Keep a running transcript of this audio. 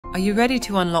Are you ready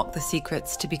to unlock the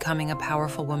secrets to becoming a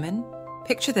powerful woman?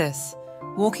 Picture this,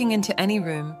 walking into any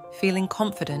room, feeling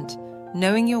confident,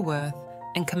 knowing your worth,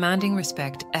 and commanding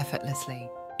respect effortlessly.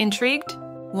 Intrigued?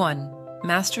 1.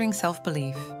 Mastering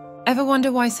self-belief. Ever wonder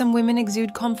why some women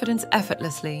exude confidence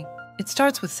effortlessly? It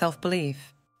starts with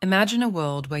self-belief. Imagine a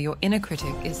world where your inner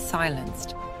critic is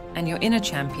silenced and your inner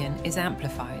champion is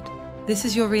amplified. This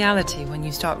is your reality when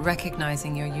you start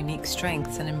recognizing your unique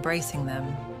strengths and embracing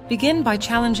them. Begin by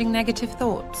challenging negative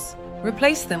thoughts.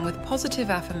 Replace them with positive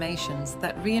affirmations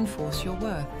that reinforce your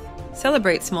worth.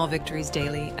 Celebrate small victories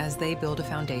daily as they build a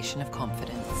foundation of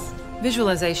confidence.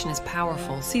 Visualization is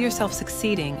powerful. See yourself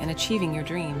succeeding and achieving your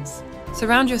dreams.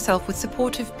 Surround yourself with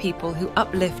supportive people who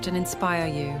uplift and inspire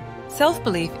you.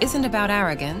 Self-belief isn't about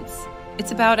arrogance.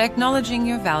 It's about acknowledging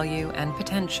your value and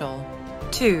potential.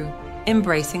 2.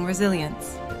 Embracing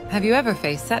resilience. Have you ever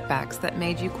faced setbacks that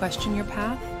made you question your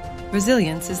path?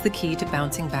 Resilience is the key to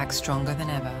bouncing back stronger than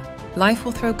ever. Life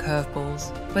will throw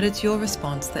curveballs, but it's your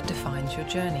response that defines your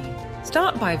journey.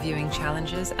 Start by viewing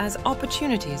challenges as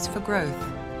opportunities for growth.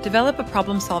 Develop a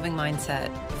problem-solving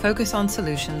mindset. Focus on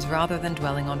solutions rather than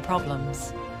dwelling on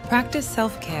problems. Practice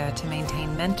self-care to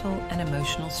maintain mental and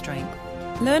emotional strength.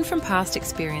 Learn from past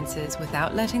experiences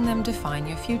without letting them define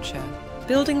your future.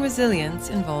 Building resilience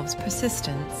involves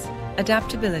persistence,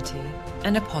 adaptability,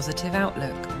 and a positive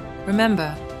outlook.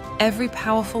 Remember, every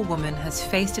powerful woman has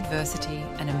faced adversity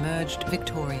and emerged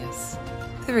victorious.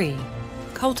 3.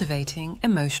 Cultivating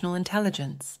emotional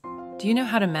intelligence. Do you know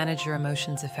how to manage your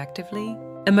emotions effectively?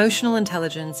 Emotional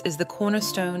intelligence is the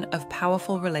cornerstone of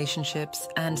powerful relationships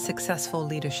and successful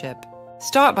leadership.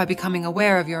 Start by becoming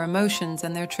aware of your emotions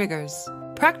and their triggers.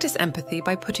 Practice empathy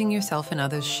by putting yourself in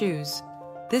others' shoes.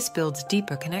 This builds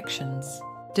deeper connections.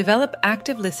 Develop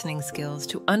active listening skills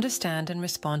to understand and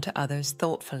respond to others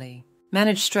thoughtfully.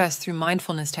 Manage stress through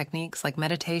mindfulness techniques like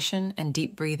meditation and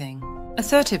deep breathing.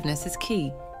 Assertiveness is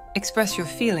key. Express your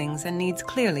feelings and needs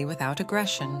clearly without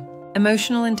aggression.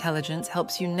 Emotional intelligence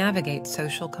helps you navigate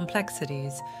social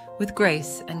complexities with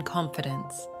grace and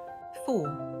confidence.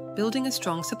 4. Building a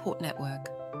strong support network.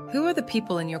 Who are the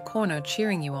people in your corner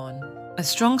cheering you on? A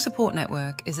strong support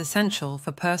network is essential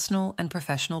for personal and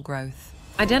professional growth.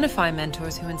 Identify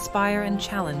mentors who inspire and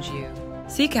challenge you.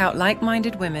 Seek out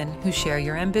like-minded women who share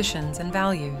your ambitions and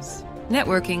values.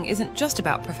 Networking isn't just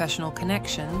about professional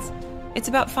connections, it's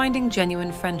about finding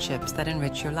genuine friendships that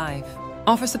enrich your life.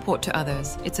 Offer support to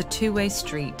others. It's a two-way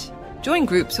street. Join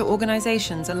groups or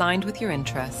organizations aligned with your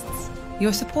interests.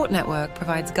 Your support network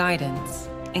provides guidance,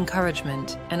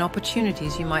 encouragement, and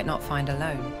opportunities you might not find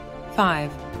alone.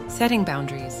 5. Setting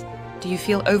boundaries. Do you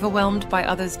feel overwhelmed by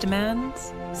others'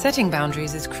 demands? Setting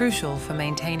boundaries is crucial for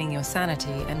maintaining your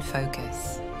sanity and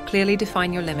focus. Clearly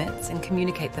define your limits and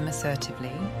communicate them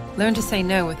assertively. Learn to say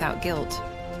no without guilt.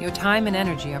 Your time and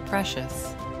energy are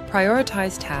precious.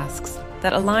 Prioritize tasks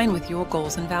that align with your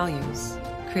goals and values.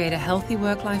 Create a healthy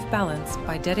work-life balance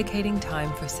by dedicating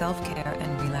time for self-care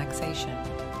and relaxation.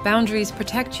 Boundaries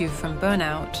protect you from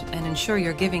burnout and ensure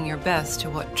you're giving your best to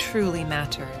what truly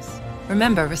matters.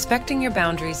 Remember, respecting your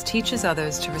boundaries teaches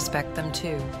others to respect them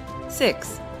too.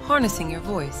 6. Harnessing your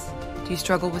voice. Do you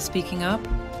struggle with speaking up?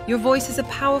 Your voice is a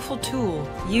powerful tool.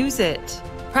 Use it.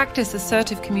 Practice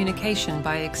assertive communication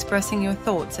by expressing your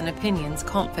thoughts and opinions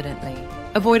confidently.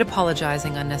 Avoid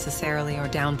apologizing unnecessarily or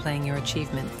downplaying your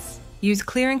achievements. Use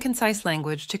clear and concise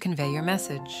language to convey your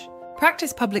message.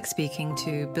 Practice public speaking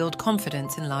to build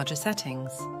confidence in larger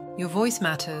settings. Your voice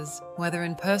matters, whether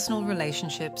in personal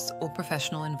relationships or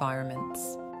professional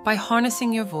environments. By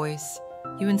harnessing your voice,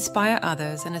 you inspire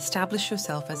others and establish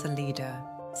yourself as a leader.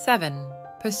 7.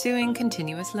 Pursuing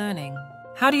continuous learning.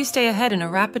 How do you stay ahead in a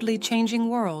rapidly changing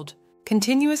world?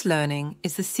 Continuous learning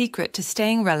is the secret to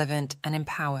staying relevant and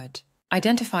empowered.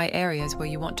 Identify areas where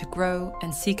you want to grow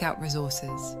and seek out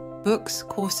resources, books,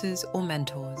 courses, or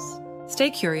mentors. Stay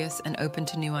curious and open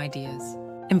to new ideas.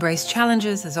 Embrace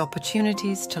challenges as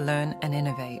opportunities to learn and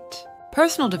innovate.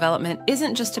 Personal development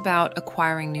isn't just about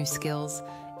acquiring new skills,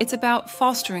 it's about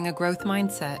fostering a growth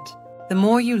mindset. The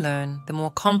more you learn, the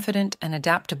more confident and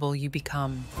adaptable you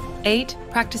become. 8.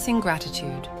 Practicing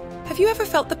gratitude. Have you ever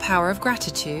felt the power of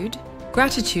gratitude?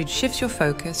 Gratitude shifts your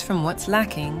focus from what's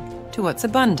lacking to what's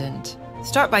abundant.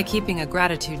 Start by keeping a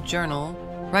gratitude journal.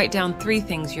 Write down 3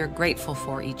 things you're grateful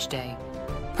for each day.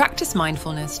 Practice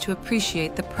mindfulness to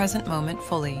appreciate the present moment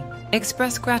fully.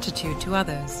 Express gratitude to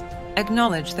others.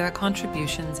 Acknowledge their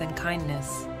contributions and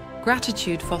kindness.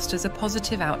 Gratitude fosters a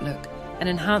positive outlook and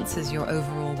enhances your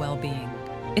overall well-being.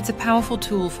 It's a powerful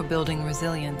tool for building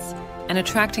resilience and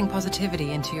attracting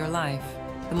positivity into your life.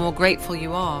 The more grateful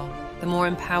you are, the more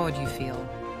empowered you feel.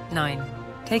 9.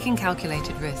 Taking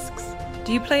calculated risks.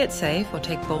 Do you play it safe or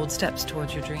take bold steps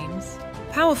towards your dreams?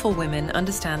 Powerful women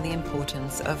understand the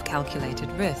importance of calculated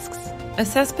risks.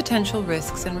 Assess potential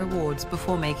risks and rewards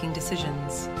before making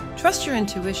decisions. Trust your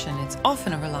intuition, it's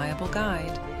often a reliable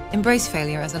guide. Embrace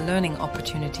failure as a learning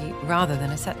opportunity rather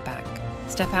than a setback.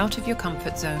 Step out of your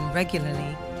comfort zone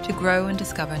regularly to grow and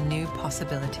discover new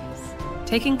possibilities.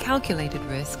 Taking calculated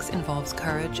risks involves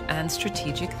courage and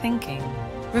strategic thinking.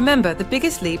 Remember, the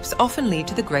biggest leaps often lead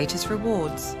to the greatest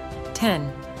rewards.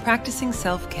 10. Practicing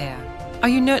self-care. Are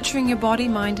you nurturing your body,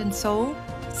 mind, and soul?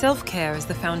 Self-care is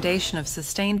the foundation of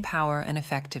sustained power and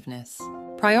effectiveness.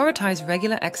 Prioritize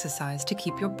regular exercise to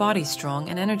keep your body strong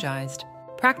and energized.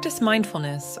 Practice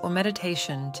mindfulness or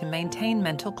meditation to maintain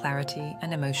mental clarity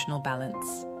and emotional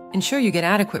balance. Ensure you get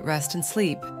adequate rest and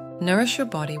sleep. Nourish your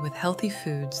body with healthy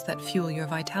foods that fuel your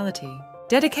vitality.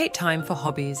 Dedicate time for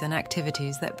hobbies and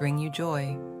activities that bring you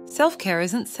joy. Self-care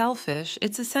isn't selfish,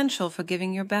 it's essential for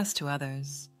giving your best to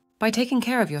others. By taking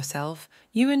care of yourself,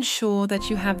 you ensure that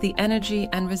you have the energy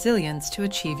and resilience to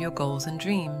achieve your goals and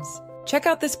dreams. Check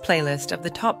out this playlist of the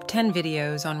top 10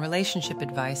 videos on relationship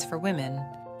advice for women,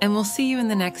 and we'll see you in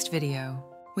the next video.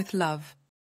 With love.